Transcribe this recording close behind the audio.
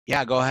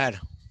Yeah, go ahead.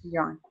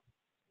 You're on.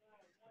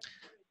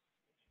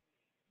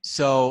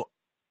 So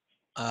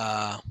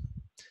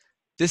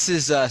this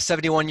is a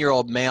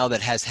 71-year-old male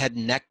that has head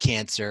and neck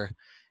cancer,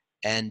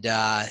 and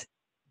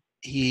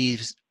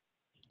he's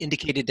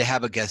indicated to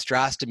have a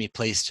gastrostomy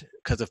placed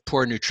because of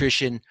poor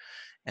nutrition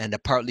and a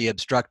partly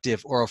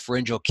obstructive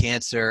oropharyngeal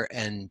cancer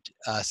and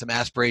some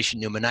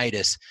aspiration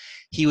pneumonitis.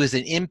 He was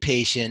an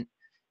inpatient,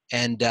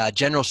 and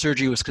general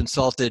surgery was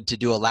consulted to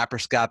do a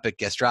laparoscopic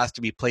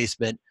gastrostomy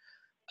placement.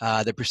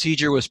 The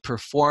procedure was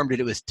performed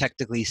and it was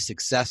technically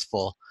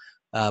successful,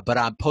 but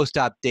on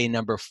post-op day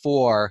number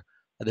 4,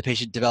 the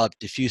patient developed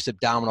diffuse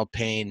abdominal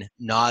pain,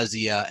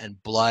 nausea,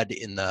 and blood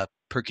in the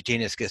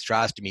percutaneous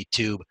gastrostomy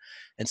tube,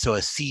 and so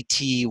a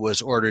CT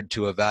was ordered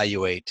to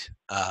evaluate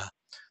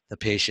the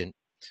patient.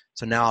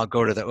 So now I'll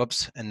go to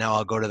the, now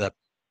I'll go to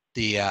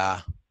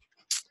I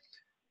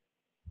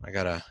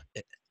gotta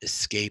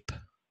escape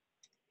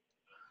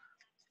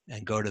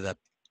and go to the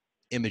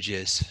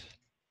images.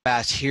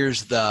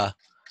 Here's the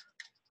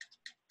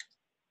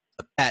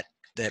PET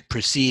that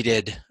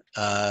preceded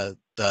the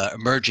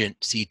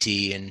emergent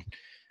CT, and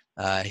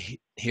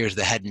here's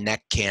the head and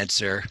neck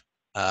cancer,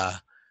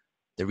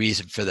 the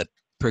reason for the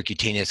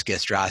percutaneous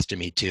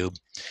gastrostomy tube.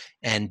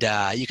 And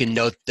you can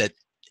note that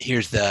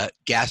here's the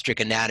gastric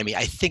anatomy.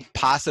 I think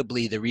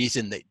possibly the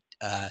reason that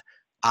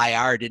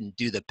IR didn't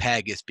do the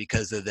PEG is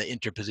because of the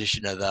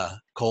interposition of the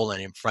colon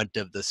in front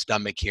of the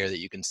stomach here that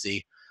you can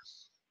see.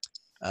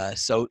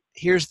 So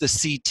here's the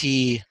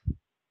CT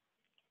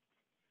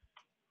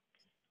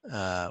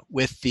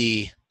with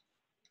the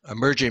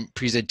emergent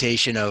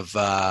presentation of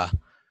the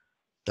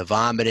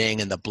vomiting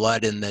and the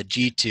blood in the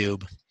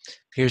G-tube.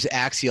 Here's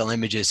axial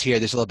images here.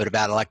 There's a little bit of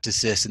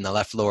atelectasis in the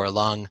left lower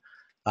lung,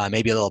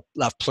 maybe a little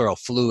left pleural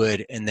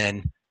fluid, and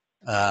then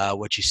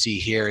what you see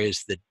here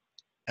is the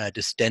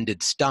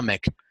distended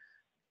stomach.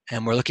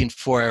 And we're looking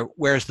for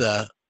where's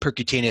the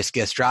percutaneous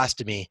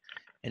gastrostomy,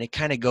 and it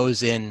kind of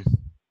goes in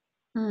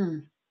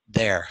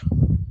there.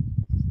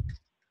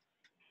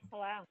 Oh,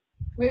 wow.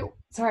 Wait,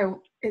 sorry,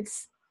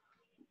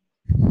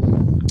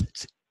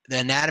 the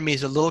anatomy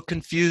is a little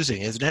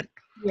confusing, isn't it?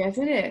 Yes,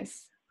 it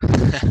is.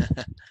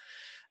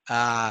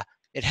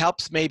 It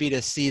helps maybe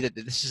to see that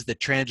this is the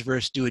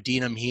transverse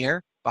duodenum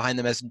here behind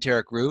the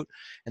mesenteric root,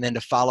 and then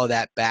to follow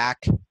that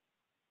back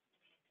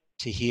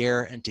to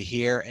here and to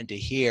here and to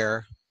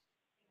here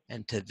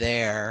and to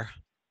there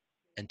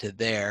and to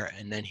there,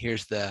 and then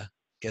here's the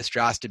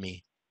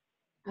gastrostomy.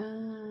 So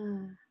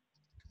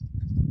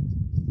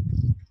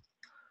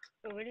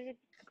where did it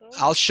go?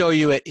 I'll show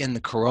you it in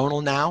the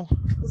coronal now.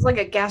 It's like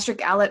a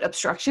gastric outlet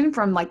obstruction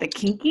from like the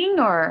kinking,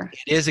 or?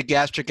 It is a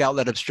gastric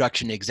outlet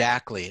obstruction,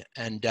 exactly.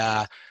 And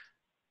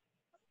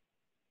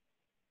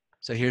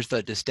so here's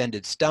the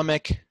distended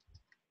stomach.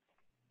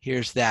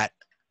 Here's that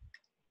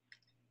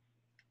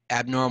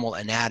abnormal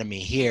anatomy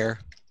here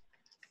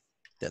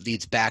that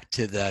leads back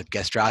to the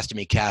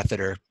gastrostomy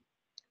catheter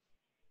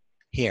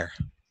here.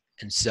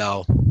 And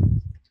so,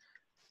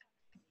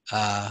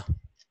 so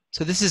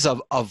this is a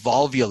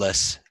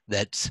volvulus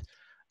that's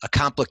a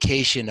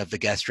complication of the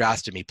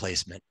gastrostomy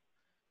placement.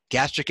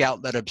 Gastric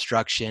outlet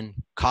obstruction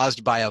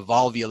caused by a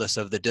volvulus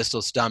of the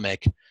distal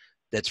stomach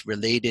that's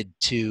related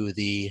to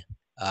the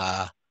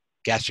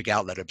gastric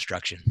outlet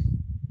obstruction.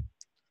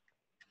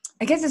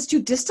 I guess it's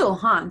too distal,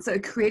 huh? So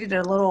it created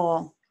a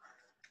little...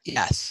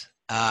 Yes.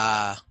 So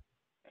I'm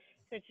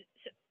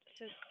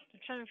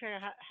trying to figure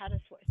out how to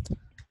switch.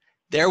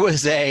 There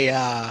was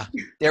that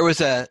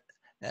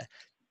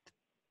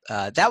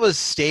was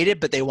stated,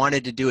 but they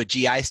wanted to do a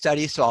GI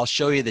study, so I'll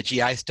show you the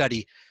GI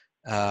study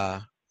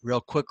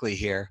real quickly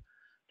here.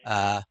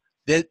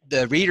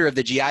 The reader of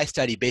the GI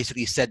study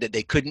basically said that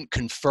they couldn't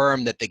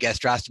confirm that the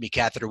gastrostomy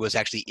catheter was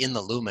actually in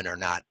the lumen or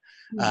not.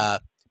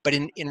 But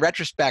in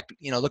retrospect,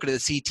 you know, looking at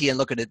the CT and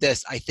looking at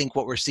this, I think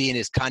what we're seeing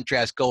is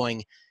contrast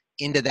going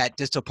into that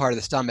distal part of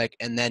the stomach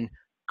and then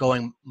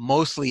going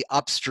mostly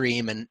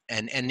upstream and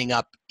ending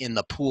up in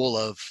the pool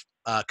of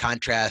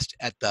contrast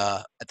at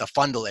the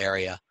fundal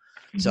area.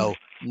 So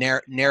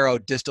narrow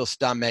distal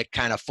stomach,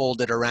 kind of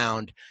folded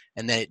around,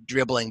 and then it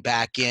dribbling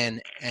back in,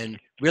 and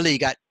really you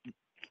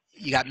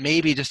got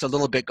maybe just a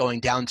little bit going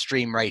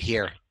downstream right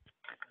here.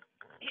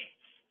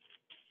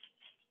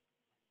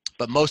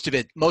 But most of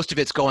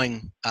it's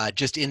going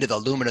just into the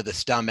lumen of the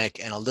stomach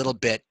and a little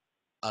bit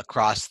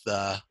across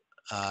the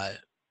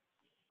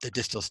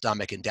distal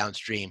stomach and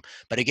downstream.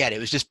 But again, it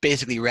was just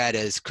basically read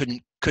as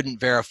couldn't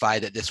verify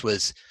that this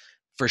was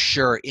for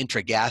sure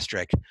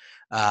intragastric.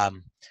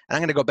 And I'm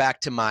going to go back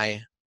to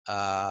my.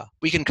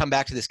 We can come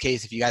back to this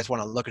case if you guys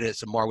want to look at it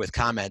some more with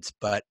comments.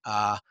 But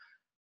so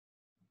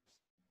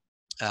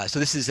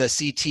this is a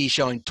CT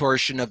showing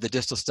torsion of the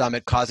distal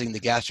stomach causing the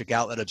gastric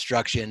outlet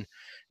obstruction.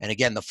 And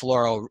again, the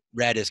fluoro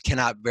red is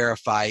cannot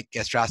verify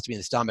gastrostomy in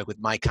the stomach with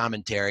my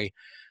commentary.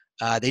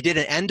 They did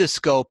an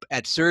endoscope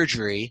at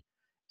surgery,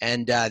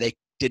 and they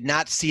did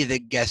not see the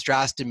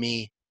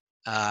gastrostomy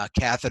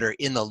catheter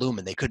in the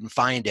lumen. They couldn't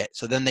find it.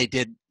 So then they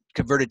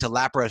converted to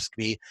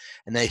laparoscopy,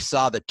 and they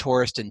saw the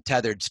torsed and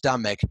tethered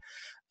stomach.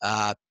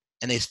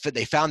 and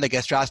they found the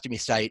gastrostomy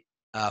site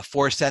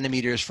 4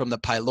 centimeters from the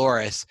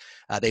pylorus.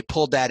 They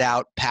pulled that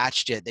out,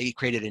 patched it. They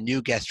created a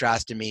new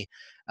gastrostomy,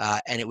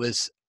 and it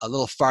was a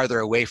little farther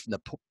away from the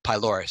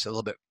pylorus, a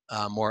little bit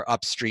more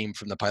upstream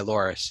from the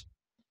pylorus.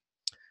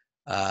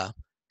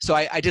 So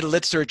I did a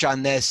lit search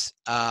on this,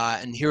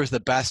 and here's the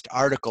best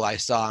article I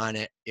saw on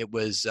it. It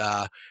was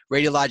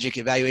Radiologic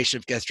Evaluation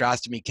of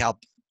Gastrostomy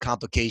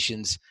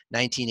Complications,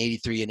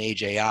 1983 in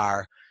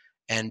AJR.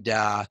 And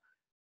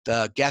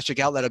the gastric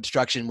outlet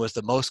obstruction was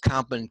the most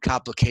common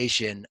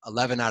complication,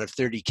 11 out of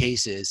 30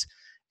 cases.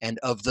 And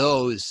of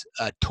those,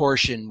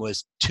 torsion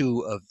was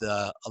 2 of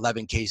the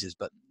 11 cases.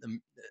 But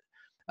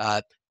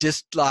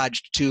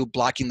dislodged tube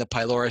blocking the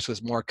pylorus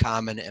was more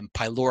common, and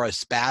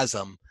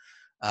pylorospasm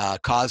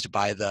caused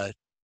by the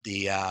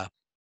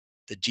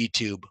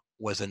G-tube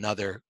was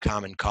another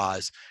common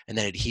cause, and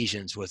then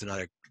adhesions was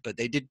another. But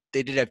they did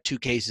have 2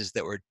 cases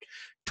that were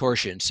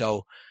torsion.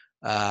 So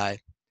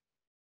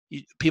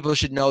people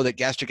should know that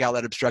gastric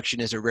outlet obstruction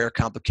is a rare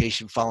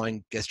complication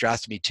following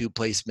gastrostomy tube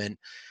placement,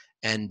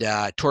 and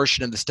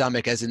torsion of the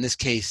stomach, as in this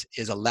case,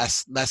 is a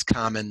less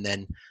common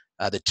than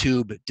the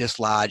tube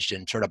dislodged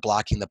and sort of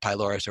blocking the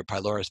pylorus or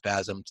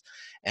pylorospasms.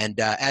 And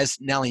as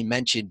Nellie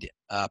mentioned,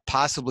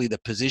 possibly the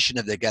position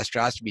of the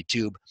gastrostomy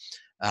tube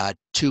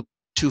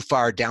too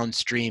far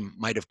downstream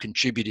might have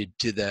contributed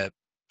to the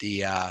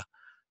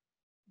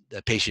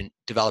patient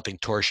developing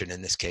torsion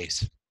in this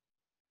case.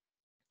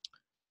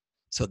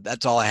 So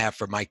that's all I have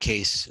for my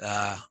case.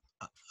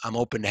 I'm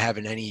open to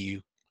having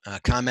any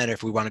comment.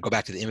 If we want to go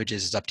back to the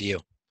images, it's up to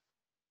you.